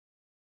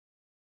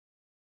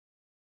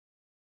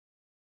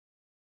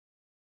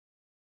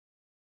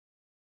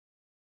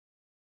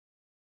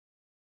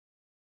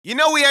You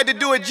know we had to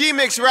do a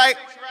G-mix, right?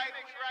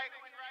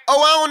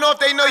 Oh, I don't know if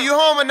they know you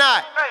home or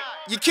not.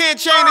 You can't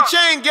chain the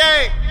chain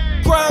gang.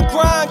 Grind,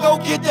 grind, go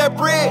get that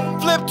bread.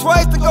 Flip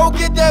twice to go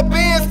get that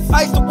Benz.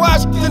 Ice to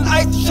watch, then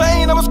ice to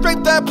chain. I'ma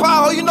scrape that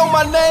power, you know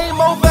my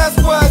name. On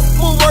Vasquez,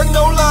 move work,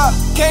 no lie.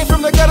 Came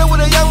from the gutter with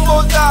a young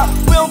boy die.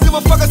 We don't give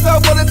a fuck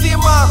ourselves for the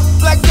TMI.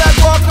 Black Jack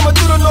walk, I'ma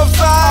do the north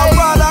side.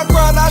 I ride, I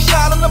grind, I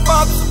shot on the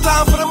bomb. Some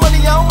time for the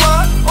money, I don't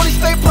mind. Only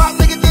stay prop,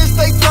 nigga, then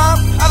stay time.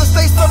 Out of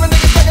state, serving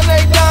niggas second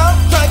they down.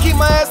 Tryna keep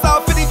my ass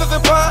out 55th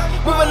and Pine.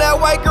 Moving that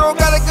white girl,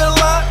 got a good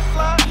line.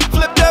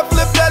 Flip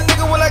that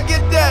nigga when I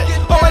get that.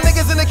 All my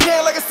niggas in the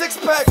can like a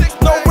six-pack.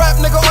 No rap,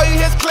 nigga, all you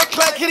hear is click,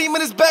 clack. Hit him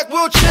in his back,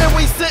 wheelchair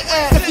where he sit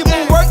at. If you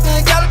move work,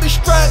 then it gotta be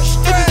strapped.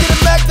 If you get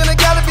it back, then it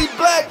gotta be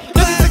black.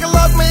 If you take a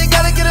loss, man, you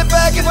gotta get it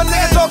back. If a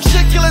nigga talk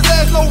shit, kill his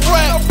ass, no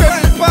rap.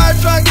 Scrappin' the pie,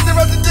 try and get the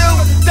residue.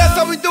 That's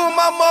how we do with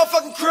my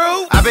motherfucking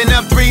crew. I've been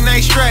up 3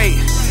 nights straight,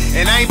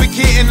 and I ain't been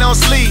getting no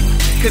sleep,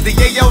 cause the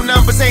yayo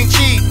numbers ain't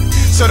cheap.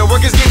 So the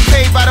work is getting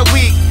paid by the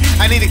week.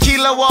 I need a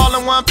kilo all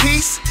in one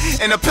piece,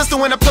 and a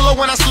pistol and a pillow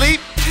when I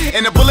sleep,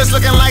 and the bullets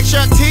looking like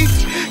shark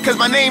teeth, cause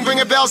my name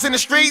ringing bells in the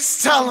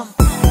streets. Tell them,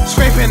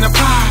 scraping the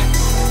pot,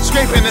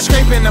 scraping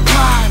the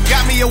pot.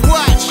 Got me a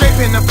what?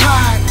 Scraping the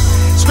pot,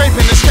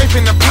 scraping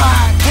the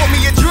pot. Pour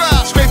me a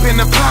drop, scraping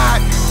the pot,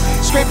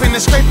 scraping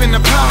the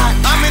pot.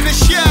 I'm in the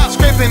shop,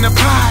 scraping the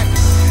pot,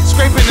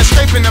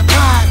 scraping the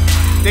pot.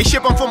 They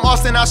ship them from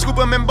Austin, I scoop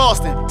them in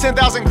Boston.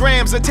 10,000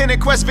 grams, a tinted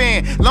Quest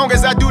van. Long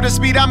as I do the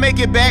speed, I make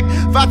it back.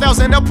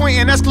 5,000 up point,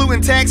 and that's gluten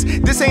tax.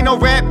 This ain't no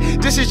rap,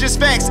 this is just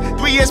facts.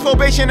 3 years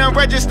probation,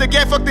 unregistered.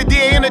 Get fuck the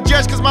DA and the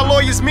judge, cause my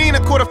lawyer's mean. A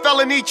quarter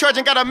felony charge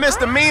and got a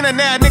misdemeanor.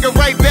 Now nigga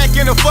right back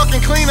in the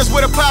fucking cleaners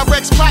with a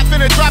Pyrex pot,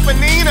 finna drop a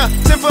Nina.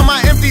 10 for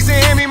my empties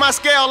and hand me my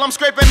scale. I'm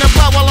scraping the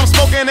pot while I'm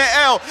smoking the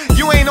L.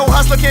 You ain't no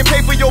hustler, can't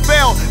pay for your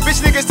bail. Bitch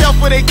niggas tell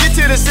before they get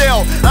to the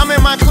cell. I'm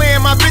in my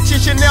clan, my bitch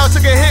in Chanel.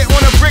 Took a hit on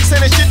the bricks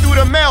and shit through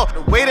the mail.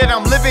 The way that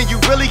I'm living, you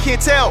really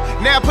can't tell.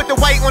 Now I put the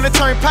white on the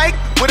turnpike.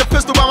 With a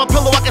pistol by my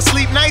pillow, I can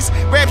sleep nice.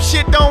 Rap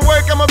shit don't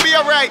work, I'ma be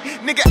alright.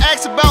 Nigga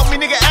ask about me,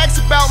 nigga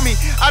ask about me.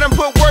 I done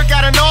put work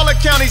out in all the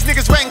counties.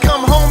 Niggas rat and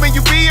come home and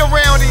you be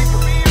around it.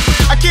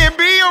 I can't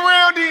be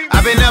around it.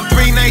 I've been up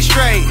 3 nights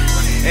straight,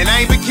 and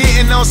I ain't been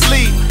getting no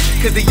sleep,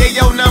 cause the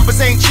yayo numbers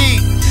ain't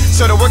cheap.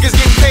 So the work is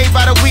getting paid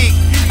by the week.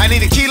 I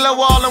need a kilo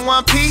all in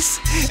one piece,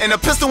 and a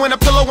pistol and a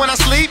pillow when I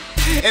sleep,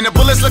 and the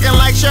bullets looking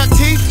like shark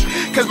teeth,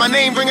 cause my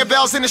name ringing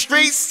bells in the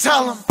streets.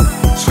 Tell them,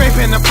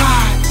 scraping the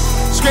pot,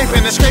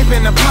 scraping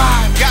the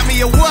pot. Got me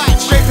a what?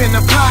 Scraping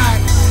the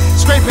pot,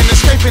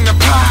 scraping the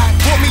pot.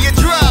 Pour me a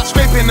drop,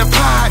 scraping the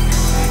pot,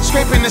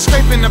 scraping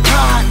the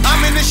pot.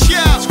 I'm in the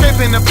shop,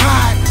 scraping the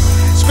pot,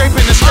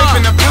 scraping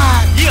the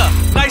pot. Yeah,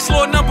 nice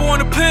little number on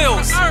the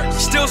pills.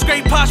 Still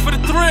scrape pots for the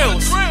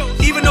thrills.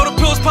 Even though the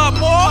pills pop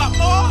more,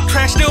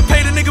 crash still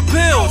pay the nigga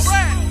bills.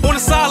 On the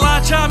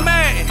sideline, John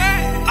Madden.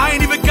 I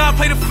ain't even gotta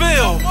play the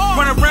field.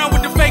 Run around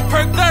with the fake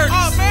perk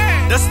 30s.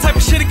 That's the type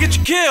of shit that get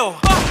you killed.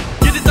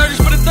 Get the 30s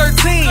for the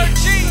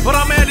 13, but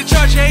I'm mad to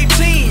charge you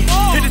 18.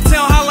 Hit the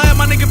town, holla at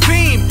my nigga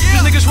Beam.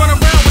 These niggas run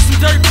around with some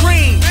dirt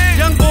green.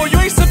 Young boy, you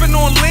ain't sipping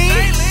on lean.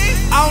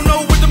 I don't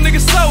know what them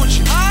niggas told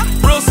you.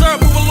 Real syrup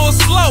move a little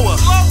slower.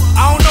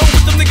 I don't know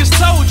what them niggas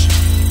told you.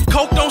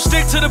 Coke don't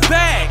stick to the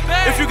bag.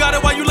 If you got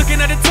it while you looking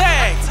at the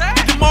tag,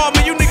 get them all,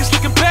 man, you niggas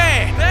looking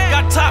bad.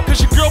 Got top cause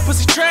your girl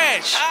pussy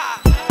trash.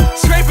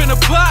 Scraping the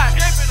pot,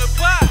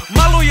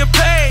 my lawyer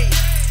paid.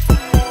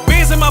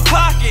 Beans in my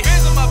pocket,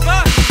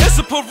 it's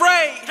a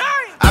parade.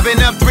 I've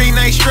been up 3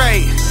 nights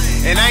straight,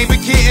 and I ain't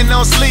been getting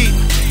no sleep,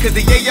 cause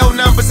the yayo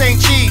numbers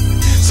ain't cheap.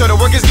 So the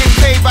work is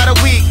getting paid by the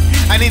week.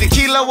 I need a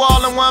kilo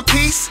all in one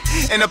piece,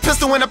 and a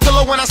pistol and a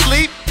pillow when I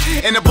sleep,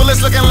 and the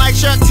bullets looking like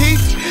shark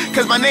teeth,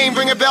 cause my name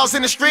ringing bells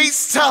in the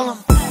streets. Tell them,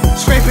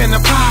 scraping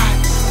the pot,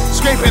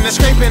 scraping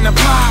the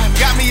pot.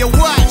 Got me a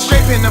what?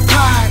 Scraping the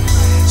pot,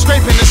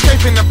 scraping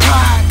the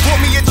pot. Pour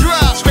me a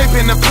drop,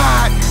 scraping the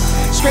pot,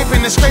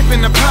 scraping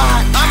the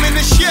pot. I'm in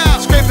the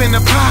shop, scraping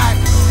the pot,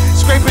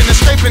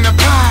 scraping the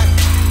pot.